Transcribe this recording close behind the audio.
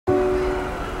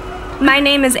My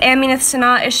name is Amineth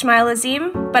Sanaa Ismail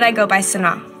Azim, but I go by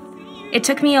Sanaa. It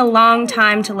took me a long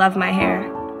time to love my hair,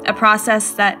 a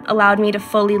process that allowed me to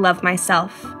fully love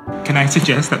myself. Can I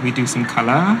suggest that we do some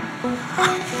color?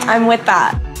 I'm with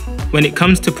that. When it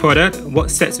comes to product, what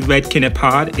sets Redken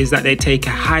apart is that they take a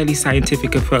highly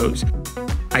scientific approach.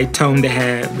 I tone the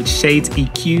hair with Shades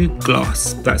EQ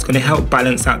Gloss. That's going to help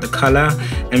balance out the color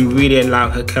and really allow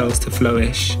her curls to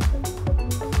flourish.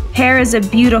 Hair is a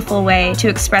beautiful way to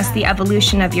express the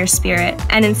evolution of your spirit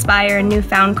and inspire a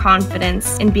newfound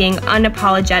confidence in being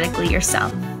unapologetically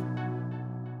yourself.